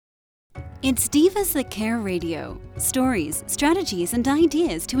It's Divas That Care Radio. Stories, strategies, and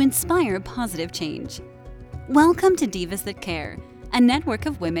ideas to inspire positive change. Welcome to Divas That Care, a network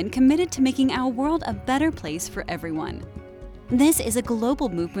of women committed to making our world a better place for everyone. This is a global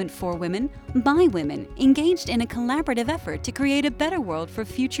movement for women, by women, engaged in a collaborative effort to create a better world for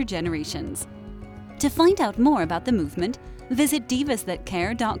future generations. To find out more about the movement, visit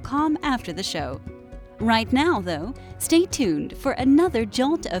divasthatcare.com after the show. Right now, though, stay tuned for another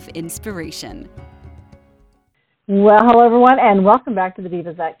jolt of inspiration. Well, hello, everyone, and welcome back to the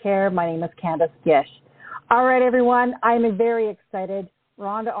Divas That Care. My name is Candace Gish. All right, everyone, I'm very excited.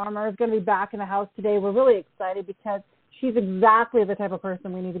 Rhonda Armour is going to be back in the house today. We're really excited because she's exactly the type of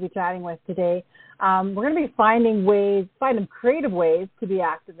person we need to be chatting with today. We're going to be finding creative ways to be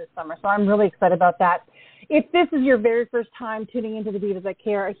active this summer, so I'm really excited about that. If this is your very first time tuning into the Divas That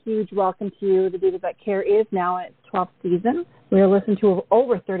Care, a huge welcome to you. The Divas That Care is now in its 12th season. We are listened to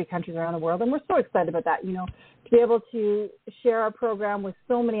over 30 countries around the world, and we're so excited about that, to be able to share our program with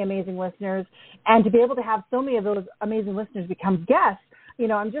so many amazing listeners and to be able to have so many of those amazing listeners become guests.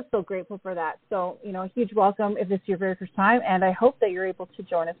 I'm just so grateful for that. So, a huge welcome if this is your very first time, and I hope that you're able to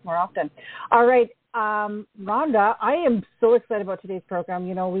join us more often. All right, Rhonda, I am so excited about today's program.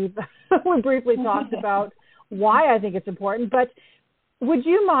 We've we briefly talked about why I think it's important, but would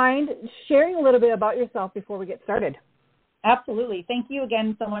you mind sharing a little bit about yourself before we get started? Absolutely. Thank you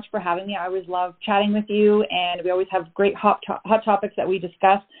again so much for having me. I always love chatting with you, and we always have great hot topics that we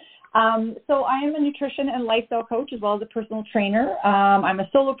discuss. So I am a nutrition and lifestyle coach as well as a personal trainer. I'm a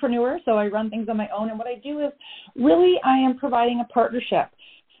solopreneur, so I run things on my own. And what I do is really I am providing a partnership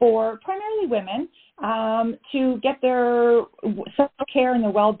for primarily women to get their self-care and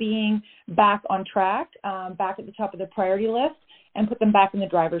their well-being back on track, back at the top of the priority list, and put them back in the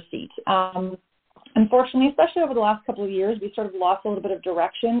driver's seat. Unfortunately, especially over the last couple of years, we sort of lost a little bit of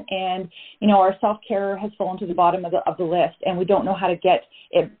direction, and our self-care has fallen to the bottom of the list, and we don't know how to get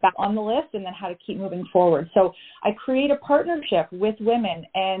it back on the list and then how to keep moving forward. So I create a partnership with women,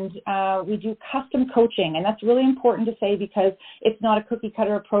 and we do custom coaching, and that's really important to say because it's not a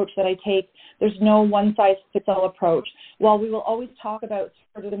cookie-cutter approach that I take. There's no one-size-fits-all approach. While we will always talk about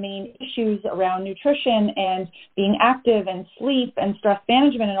sort of the main issues around nutrition and being active and sleep and stress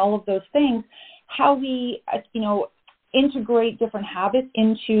management and all of those things, how we, integrate different habits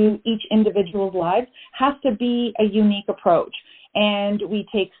into each individual's lives has to be a unique approach. And we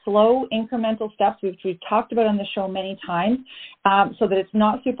take slow, incremental steps, which we've talked about on the show many times, so that it's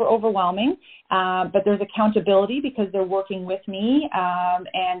not super overwhelming, but there's accountability because they're working with me,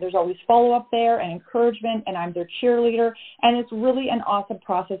 and there's always follow-up there and encouragement, and I'm their cheerleader. And it's really an awesome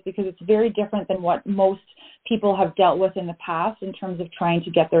process because it's very different than what most people have dealt with in the past in terms of trying to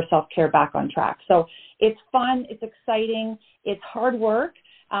get their self-care back on track. So it's fun, it's exciting, it's hard work,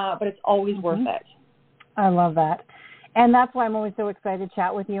 but it's always worth it. I love that. And that's why I'm always so excited to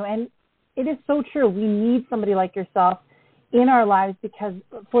chat with you. And it is so true. We need somebody like yourself in our lives because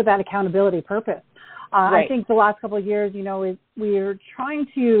for that accountability purpose. Right. I think the last couple of years, we're trying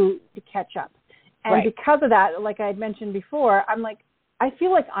to catch up. And right. Because of that, like I had mentioned before, I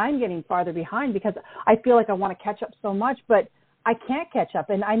feel like I'm getting farther behind because I feel like I want to catch up so much, but I can't catch up.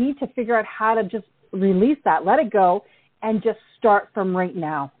 And I need to figure out how to just release that, let it go, and just start from right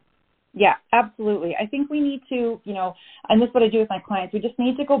now. Yeah, absolutely. I think we need to, and this is what I do with my clients, we just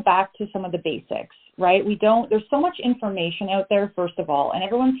need to go back to some of the basics, right? There's so much information out there, first of all, and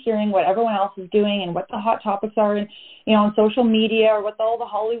everyone's hearing what everyone else is doing and what the hot topics are on social media or what all the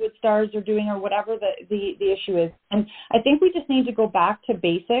Hollywood stars are doing or whatever the issue is. And I think we just need to go back to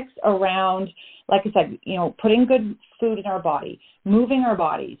basics around, like I said, putting good food in our body, moving our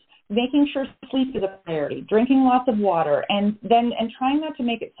bodies, making sure sleep is a priority, drinking lots of water, and trying not to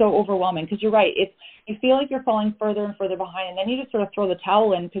make it so overwhelming because you're right. You feel like you're falling further and further behind, and then you just sort of throw the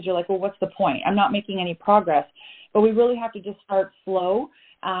towel in because you're like, well, what's the point? I'm not making any progress. But we really have to just start slow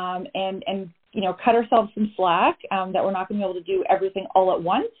and cut ourselves some slack that we're not going to be able to do everything all at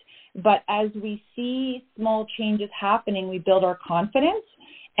once. But as we see small changes happening, we build our confidence,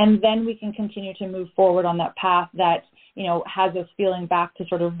 and then we can continue to move forward on that path that has us feeling back to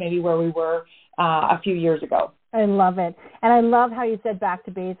sort of maybe where we were a few years ago. I love it. And I love how you said back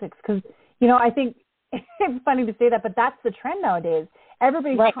to basics because, I think it's funny to say that, but that's the trend nowadays.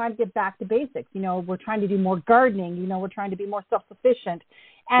 Everybody's right. Trying to get back to basics. We're trying to do more gardening. We're trying to be more self-sufficient.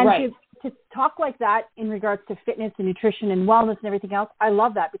 And right. to talk like that in regards to fitness and nutrition and wellness and everything else, I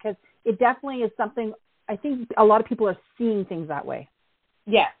love that because it definitely is something I think a lot of people are seeing things that way.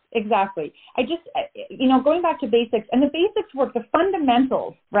 Yes, Exactly. Going back to basics, and the basics work, the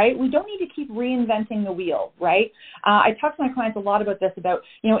fundamentals, right? We don't need to keep reinventing the wheel, right? I talk to my clients a lot about this,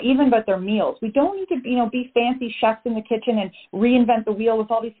 even about their meals. We don't need to, be fancy chefs in the kitchen and reinvent the wheel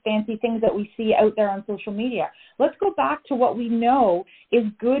with all these fancy things that we see out there on social media. Let's go back to what we know is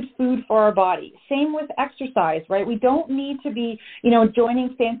good food for our body. Same with exercise, right? We don't need to be,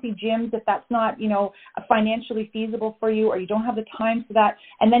 joining fancy gyms if that's not, financially feasible for you, or you don't have the time for that.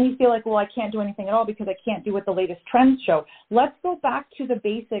 And then you feel like, well, I can't do anything at all because I can't do what the latest trends show. Let's go back to the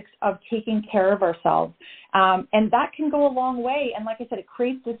basics of taking care of ourselves. And that can go a long way. And like I said, it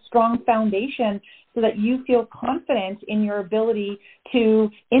creates this strong foundation so that you feel confident in your ability to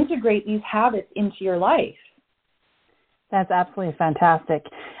integrate these habits into your life. That's absolutely fantastic.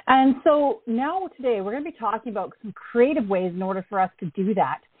 And so now today we're going to be talking about some creative ways in order for us to do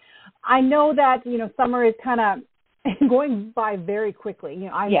that. I know that, summer is kind of going by very quickly.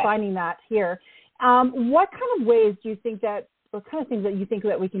 I'm finding that here. What kind of ways do you think what kind of things that you think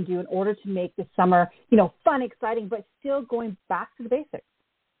that we can do in order to make the summer, fun, exciting, but still going back to the basics?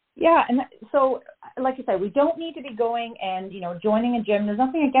 Yeah, and so, like I said, we don't need to be going and, joining a gym. There's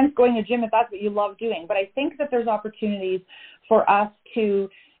nothing against going to a gym if that's what you love doing, but I think that there's opportunities for us to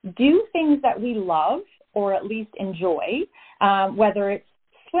do things that we love or at least enjoy, whether it's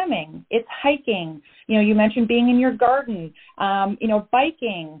swimming, it's hiking, you mentioned being in your garden,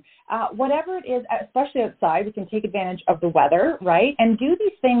 biking, whatever it is, especially outside, we can take advantage of the weather, right? And do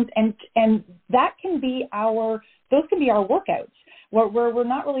these things, and that can be those can be our workouts, where we're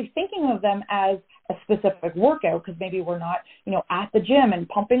not really thinking of them as a specific workout because maybe we're not, at the gym and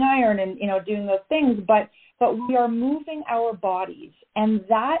pumping iron and, doing those things, but we are moving our bodies. And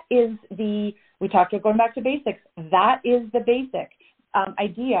that is we talked about going back to basics, that is the basic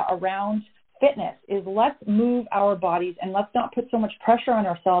idea around fitness is let's move our bodies and let's not put so much pressure on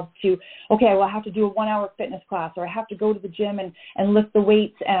ourselves to, okay, well, I have to do a 1-hour fitness class or I have to go to the gym and lift the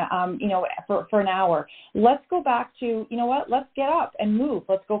weights, for an hour. Let's go back to, let's get up and move.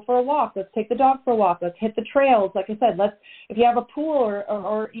 Let's go for a walk. Let's take the dog for a walk. Let's hit the trails. Like I said, if you have a pool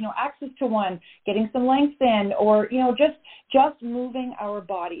or access to one, getting some length in or, just moving our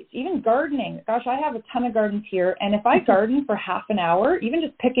bodies, even gardening. Gosh, I have a ton of gardens here. And if I garden for half an hour, even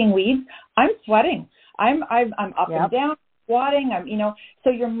just picking weeds, I'm sweating. I'm up and down, squatting. So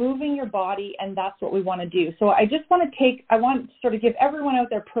you're moving your body, and that's what we want to do. So I want to sort of give everyone out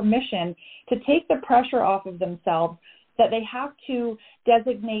there permission to take the pressure off of themselves that they have to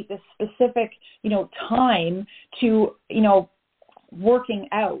designate this specific, time to, working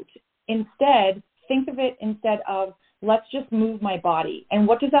out. Instead, think of it instead of let's just move my body. And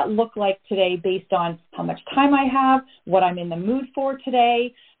what does that look like today based on how much time I have, what I'm in the mood for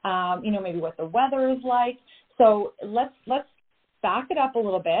today, maybe what the weather is like. So let's back it up a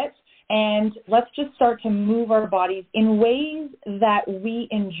little bit and let's just start to move our bodies in ways that we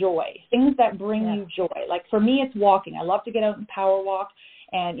enjoy, things that bring you joy. Like for me, it's walking. I love to get out and power walk.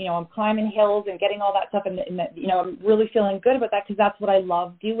 And, I'm climbing hills and getting all that stuff. And I'm really feeling good about that because that's what I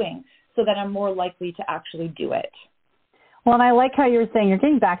love doing so that I'm more likely to actually do it. Well, and I like how you're saying you're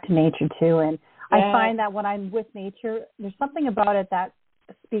getting back to nature too. And I find that when I'm with nature, there's something about it that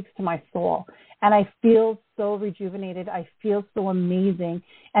speaks to my soul. And I feel so rejuvenated. I feel so amazing.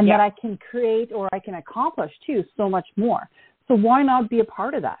 And that I can create or I can accomplish too so much more. So why not be a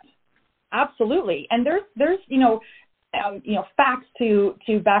part of that? Absolutely. And there's facts to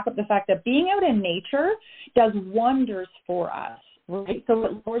back up the fact that being out in nature does wonders for us. Right? So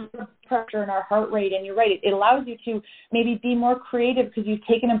it lowers the pressure in our heart rate, and you're right, it allows you to maybe be more creative because you've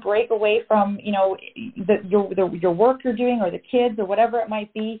taken a break away from, your work you're doing or the kids or whatever it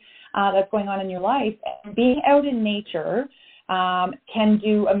might be that's going on in your life. And being out in nature can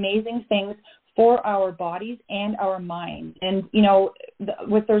do amazing things for our bodies and our minds. And,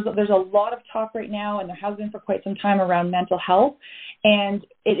 there's a lot of talk right now, and there has been for quite some time around mental health. And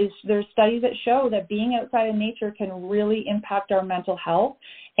there's studies that show that being outside in nature can really impact our mental health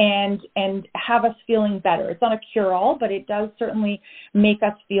and have us feeling better. It's not a cure-all, but it does certainly make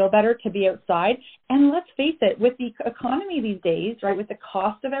us feel better to be outside. And let's face it, with the economy these days, right, with the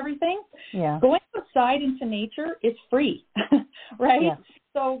cost of everything, going outside into nature is free, right? Yeah.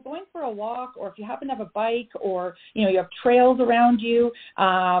 So going for a walk, or if you happen to have a bike, or you have trails around you,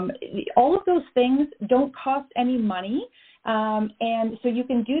 all of those things don't cost any money, and so you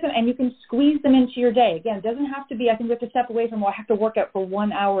can do them, and you can squeeze them into your day. Again, it doesn't have to be. I think we have to step away from, I have to work out for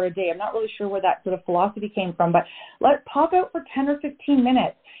 1 hour a day. I'm not really sure where that sort of philosophy came from, but pop out for 10 or 15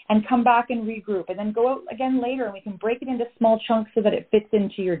 minutes and come back and regroup, and then go out again later, and we can break it into small chunks so that it fits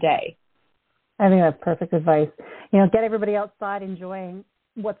into your day. I think that's perfect advice. Get everybody outside enjoying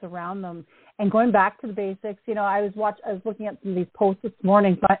what's around them and going back to the basics. You know, I was looking at some of these posts this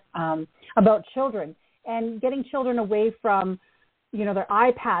morning about children and getting children away from, you know, their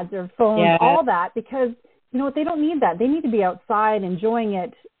iPads, their phones, all that, because, you know what, they don't need that. They need to be outside enjoying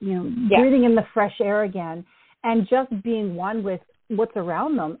it, you know, breathing in the fresh air again and just being one with what's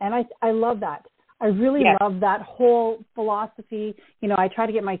around them. And I love that. I really love that whole philosophy. You know, I try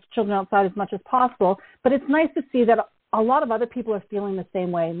to get my children outside as much as possible, but it's nice to see that a lot of other people are feeling the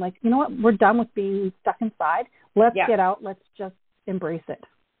same way. Like, you know what, we're done with being stuck inside. Let's get out. Let's just embrace it.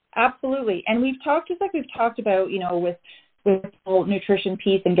 Absolutely. And we've talked about, you know, with the whole nutrition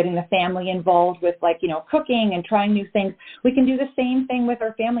piece and getting the family involved with, like, you know, cooking and trying new things. We can do the same thing with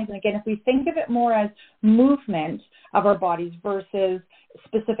our families. And again, if we think of it more as movement of our bodies versus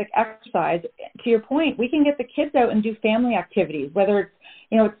specific exercise, to your point, we can get the kids out and do family activities, whether it's,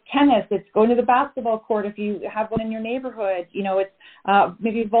 you know, it's tennis, it's going to the basketball court if you have one in your neighborhood, you know, it's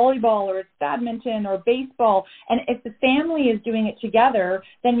maybe volleyball or it's badminton or baseball. And if the family is doing it together,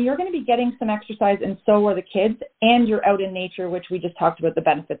 then you're going to be getting some exercise, and so are the kids, and you're out in nature, which we just talked about the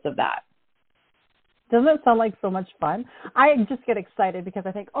benefits of that. Doesn't it sound like so much fun? I just get excited because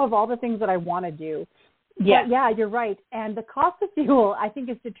I think, of all the things that I want to do. Yeah, you're right. And the cost of fuel, I think,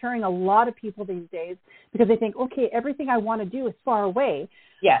 is deterring a lot of people these days because they think, okay, everything I want to do is far away.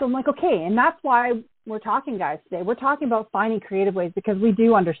 Yeah. So I'm like, okay, and that's why we're talking, guys, today. We're talking about finding creative ways because we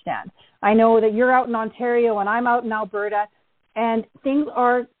do understand. I know that you're out in Ontario and I'm out in Alberta, and things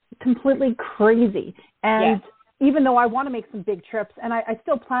are completely crazy. And even though I want to make some big trips, and I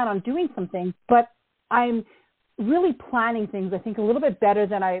still plan on doing some things, but I'm really planning things, I think, a little bit better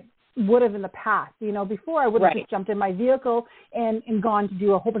than I would have in the past. You know, before I would have just jumped in my vehicle and gone to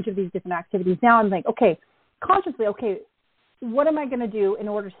do a whole bunch of these different activities. Now I'm like, okay, consciously, okay, what am I going to do in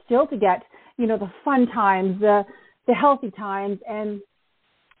order still to get, you know, the fun times, the healthy times, and,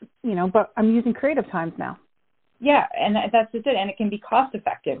 you know, but I'm using creative times now. Yeah, and that's just it. And it can be cost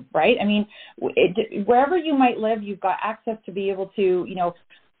effective, right? I mean, wherever you might live, you've got access to be able to, you know,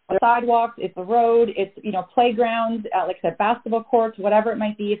 sidewalks, it's a road, it's, you know, playgrounds, like I said, basketball courts, whatever it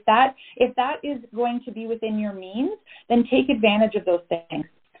might be. If that is going to be within your means, then take advantage of those things.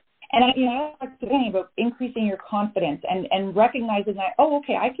 And I like talking about increasing your confidence and recognizing that, oh,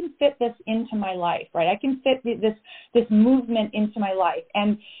 okay, I can fit this into my life, right? I can fit this movement into my life.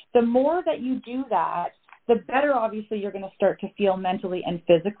 And the more that you do that, the better, obviously, you're going to start to feel mentally and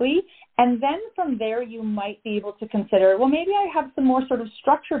physically. And then from there, you might be able to consider, well, maybe I have some more sort of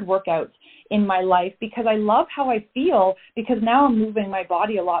structured workouts in my life because I love how I feel, because now I'm moving my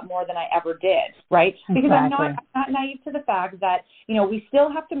body a lot more than I ever did, right? Because I'm not naive to the fact that, you know, we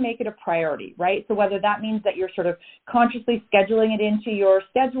still have to make it a priority, right? So whether that means that you're sort of consciously scheduling it into your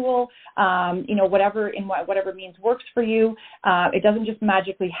schedule, you know, whatever means works for you. It doesn't just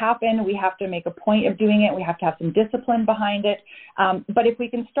magically happen. We have to make a point of doing it. We have to have some discipline behind it. But if we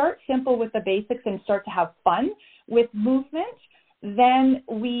can start simple with the basics and start to have fun with movement, then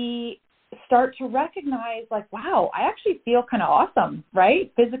we start to recognize, like, wow, I actually feel kind of awesome,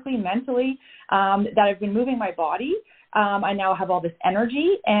 right? Physically, mentally, that I've been moving my body. I now have all this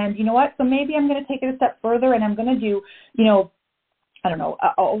energy, and you know what? So maybe I'm going to take it a step further, and I'm going to do, you know, I don't know,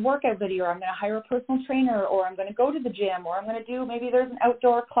 a workout video, or I'm going to hire a personal trainer, or I'm going to go to the gym, or I'm going to do, maybe there's an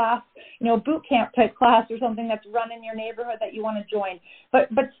outdoor class, you know, boot camp type class or something that's run in your neighborhood that you want to join. But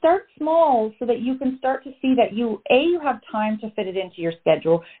start small so that you can start to see that you have time to fit it into your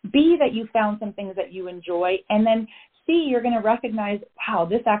schedule, B, that you found some things that you enjoy, and then C, you're going to recognize, wow,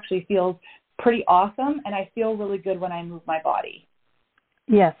 this actually feels pretty awesome, and I feel really good when I move my body.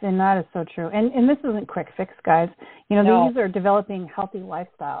 Yes, and that is so true. And this isn't quick fix, guys. You know, these are developing healthy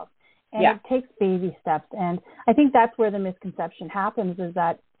lifestyles, and it takes baby steps. And I think that's where the misconception happens, is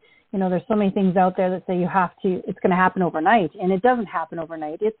that, you know, there's so many things out there that say it's going to happen overnight, and it doesn't happen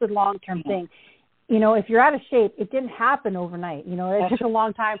overnight. It's a long-term thing. You know, if you're out of shape, it didn't happen overnight. You know, it took a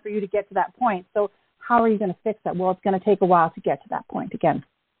long time for you to get to that point. So how are you going to fix that? Well, it's going to take a while to get to that point again.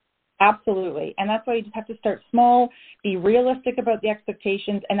 Absolutely. And that's why you just have to start small, be realistic about the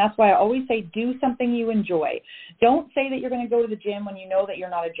expectations. And that's why I always say, do something you enjoy. Don't say that you're going to go to the gym when you know that you're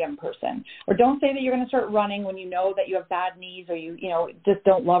not a gym person. Or don't say that you're going to start running when you know that you have bad knees, or you just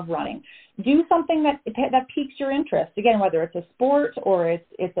don't love running. Do something that piques your interest. Again, whether it's a sport or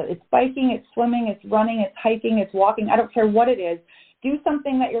it's biking, it's swimming, it's running, it's hiking, it's walking. I don't care what it is. Do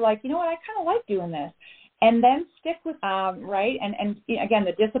something that you're like, you know what, I kind of like doing this. And then stick with, right? And again,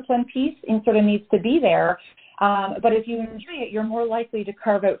 the discipline piece sort of needs to be there. But if you enjoy it, you're more likely to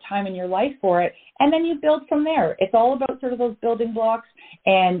carve out time in your life for it, and then you build from there. It's all about sort of those building blocks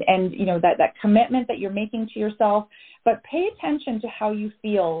and you know, that commitment that you're making to yourself. But pay attention to how you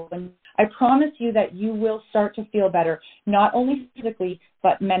feel, and I promise you that you will start to feel better, not only physically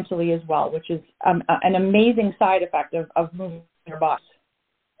but mentally as well, which is an amazing side effect of moving your body.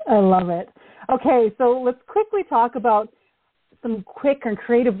 I love it. Okay, so let's quickly talk about some quick and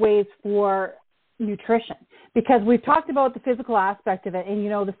creative ways for nutrition, because we've talked about the physical aspect of it, and, you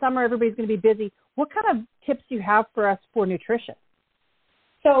know, the summer everybody's going to be busy. What kind of tips do you have for us for nutrition?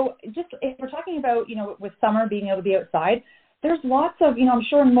 So just if we're talking about, you know, with summer being able to be outside, there's lots of, you know, I'm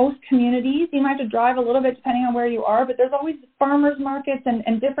sure in most communities, you might have to drive a little bit depending on where you are, but there's always farmers markets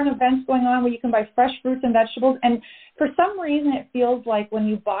and different events going on where you can buy fresh fruits and vegetables. And for some reason, it feels like when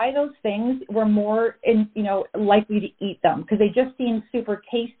you buy those things, we're more likely to eat them because they just seem super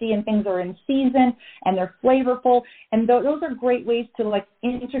tasty and things are in season and they're flavorful. And those are great ways to like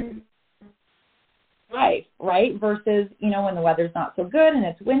introduce life, right? Versus, you know, when the weather's not so good and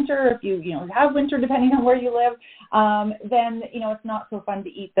it's winter, if you have winter depending on where you live, then, you know, it's not so fun to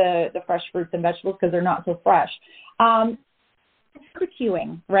eat the fresh fruits and vegetables because they're not so fresh.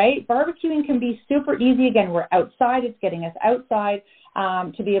 Barbecuing, right? Barbecuing can be super easy. Again, we're outside. It's getting us outside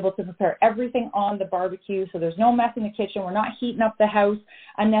to be able to prepare everything on the barbecue so there's no mess in the kitchen. We're not heating up the house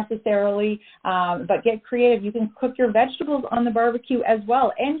unnecessarily, but get creative. You can cook your vegetables on the barbecue as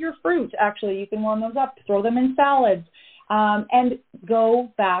well, and your fruit. Actually, you can warm those up, throw them in salads, and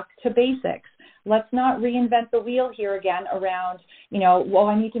go back to basics. Let's not reinvent the wheel here again around, you know, well,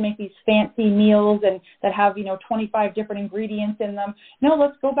 I need to make these fancy meals and that have, you know, 25 different ingredients in them. No,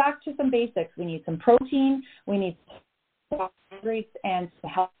 let's go back to some basics. We need some protein. We need carbohydrates and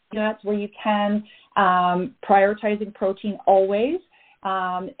some healthy nuts where you can, prioritizing protein always,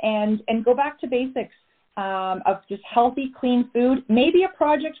 and go back to basics. Of just healthy, clean food. Maybe a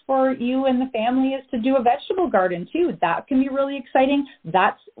project for you and the family is to do a vegetable garden too. That can be really exciting.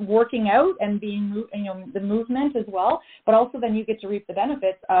 That's working out and being, you know, the movement as well. But also then you get to reap the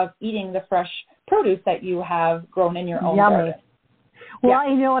benefits of eating the fresh produce that you have grown in your own garden. Well,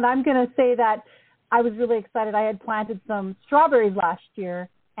 you know, and I'm going to say that I was really excited. I had planted some strawberries last year,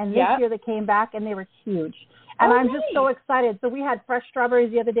 and this year they came back and they were huge. And I'm just so excited. So we had fresh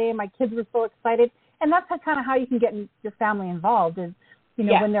strawberries the other day, and my kids were so excited. And that's kind of how you can get your family involved is, you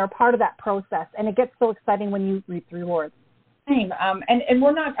know, when they're a part of that process. And it gets so exciting when you reap the rewards. Same. And I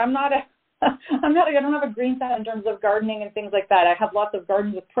don't have a green thumb in terms of gardening and things like that. I have lots of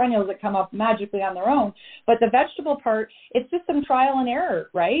gardens with perennials that come up magically on their own. But the vegetable part, it's just some trial and error,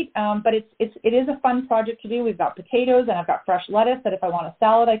 right? But it is a fun project to do. We've got potatoes and I've got fresh lettuce that if I want a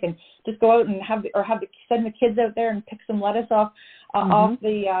salad, I can just go out and send the kids out there and pick some lettuce off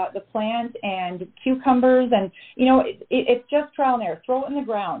the plant, and cucumbers, and, you know, it's just trial and error. Throw it in the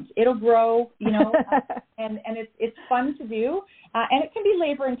ground. It'll grow, you know, and it's fun to do. And it can be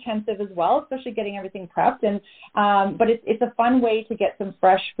labor intensive as well, especially getting everything prepped. And but it's a fun way to get some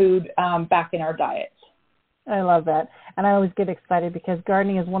fresh food back in our diets. I love that. And I always get excited because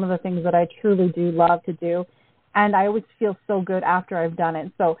gardening is one of the things that I truly do love to do. And I always feel so good after I've done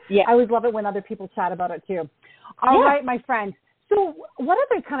it. So I always love it when other people chat about it too. All right, my friend. So what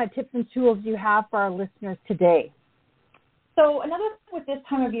other kind of tips and tools do you have for our listeners today? So another thing with this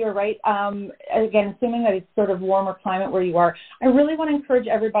time of year, right, again, assuming that it's sort of warmer climate where you are, I really want to encourage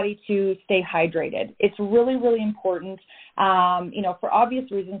everybody to stay hydrated. It's really, really important, you know, for obvious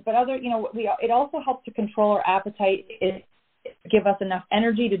reasons, but it also helps to control our appetite. Give us enough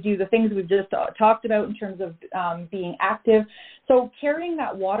energy to do the things we've just talked about in terms of being active. So carrying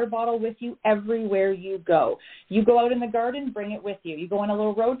that water bottle with you everywhere you go. You go out in the garden, bring it with you. You go on a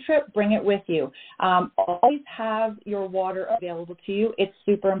little road trip, bring it with you. Always have your water available to you. It's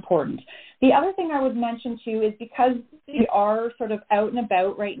super important. The other thing I would mention too is because we are sort of out and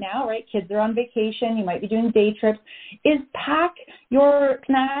about right now, right? Kids are on vacation. You might be doing day trips. Is pack your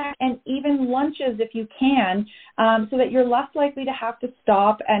snack and even lunches if you can, so that you're less likely to have to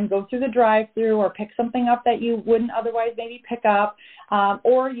stop and go through the drive-through or pick something up that you wouldn't otherwise maybe pick up,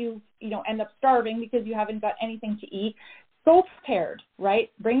 or you end up starving because you haven't got anything to eat. Go prepared,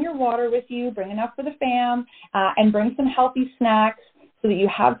 right? Bring your water with you, bring enough for the fam, and bring some healthy snacks so that you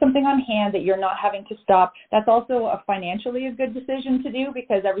have something on hand that you're not having to stop. That's also financially a good decision to do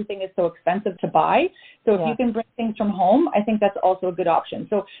because everything is so expensive to buy. So if you can bring things from home, I think that's also a good option.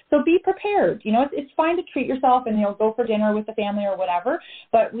 So be prepared. You know, it's fine to treat yourself and, you know, go for dinner with the family or whatever,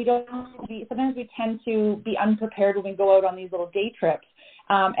 but sometimes we tend to be unprepared when we go out on these little day trips.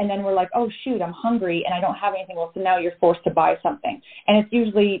 And then we're like, oh, shoot, I'm hungry and I don't have anything. Well, so now you're forced to buy something. And it's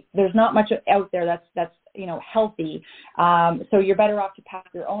usually, there's not much out there that's healthy. So you're better off to pack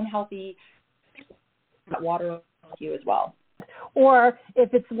your own healthy water with you as well. Or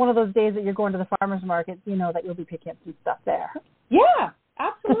if it's one of those days that you're going to the farmer's market, that you'll be picking up some stuff there. Yeah,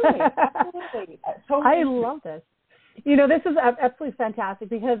 absolutely. Absolutely. Totally. I love this. This is absolutely fantastic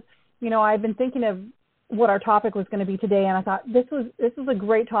because, I've been thinking of what our topic was going to be today, and I thought this was a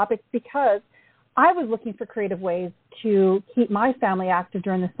great topic because I was looking for creative ways to keep my family active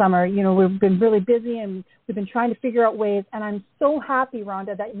during the summer. We've been really busy and we've been trying to figure out ways, and I'm so happy,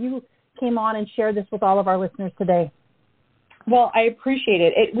 Rhonda, that you came on and shared this with all of our listeners today. Well, I appreciate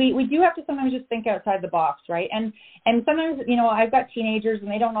it. We do have to sometimes just think outside the box, right? And sometimes, I've got teenagers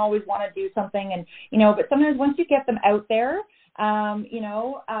and they don't always want to do something, and but sometimes once you get them out there,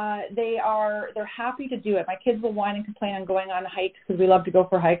 they're happy to do it. My kids will whine and complain on going on hikes because we love to go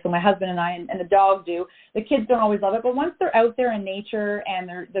for hikes. So my husband and I and the dog do. The kids don't always love it, but once they're out there in nature and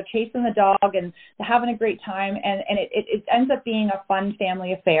they're chasing the dog and they're having a great time, and it ends up being a fun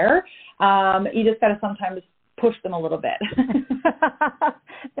family affair. You just got to sometimes push them a little bit.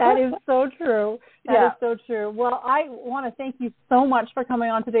 That is so true. That is so true. Well, I want to thank you so much for coming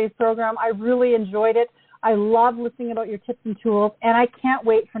on today's program. I really enjoyed it. I love listening about your tips and tools, and I can't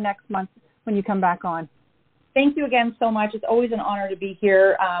wait for next month when you come back on. Thank you again so much. It's always an honor to be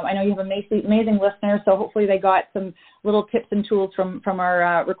here. I know you have amazing listeners, so hopefully they got some little tips and tools from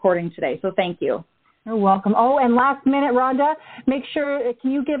our recording today. So thank you. You're welcome. Oh, and last minute, Rhonda, make sure,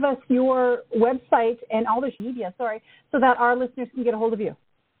 can you give us your website and all the media, so that our listeners can get a hold of you?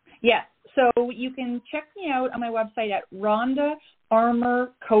 Yes. So you can check me out on my website at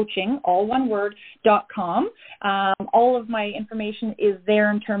RhondaArmourCoaching, all one word, .com. All of my information is there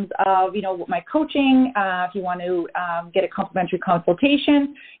in terms of, my coaching. If you want to get a complimentary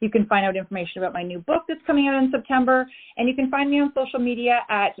consultation, you can find out information about my new book that's coming out in September. And you can find me on social media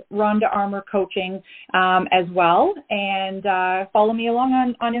at Rhonda Armour Coaching as well. And follow me along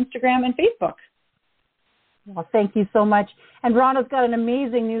on Instagram and Facebook. Well, thank you so much. And Rhonda's got an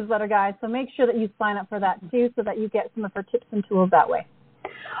amazing newsletter, guys, so make sure that you sign up for that too so that you get some of her tips and tools that way.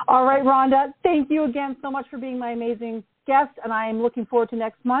 All right, Rhonda, thank you again so much for being my amazing guest, and I am looking forward to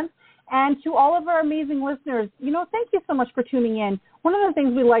next month. And to all of our amazing listeners, thank you so much for tuning in. One of the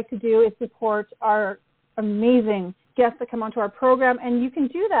things we like to do is support our amazing guests that come onto our program, and you can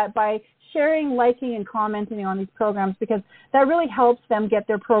do that by sharing, liking, and commenting on these programs because that really helps them get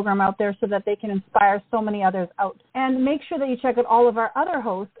their program out there so that they can inspire so many others out. And make sure that you check out all of our other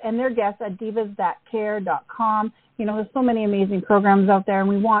hosts and their guests at divasthatcare.com. There's so many amazing programs out there, and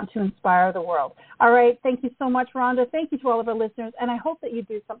we want to inspire the world. All right, thank you so much, Rhonda. Thank you to all of our listeners, and I hope that you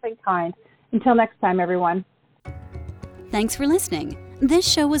do something kind. Until next time, everyone. Thanks for listening. This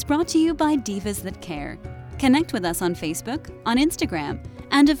show was brought to you by Divas That Care. Connect with us on Facebook, on Instagram,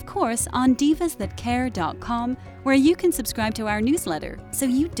 and of course on divasthatcare.com, where you can subscribe to our newsletter so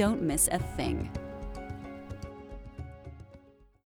you don't miss a thing.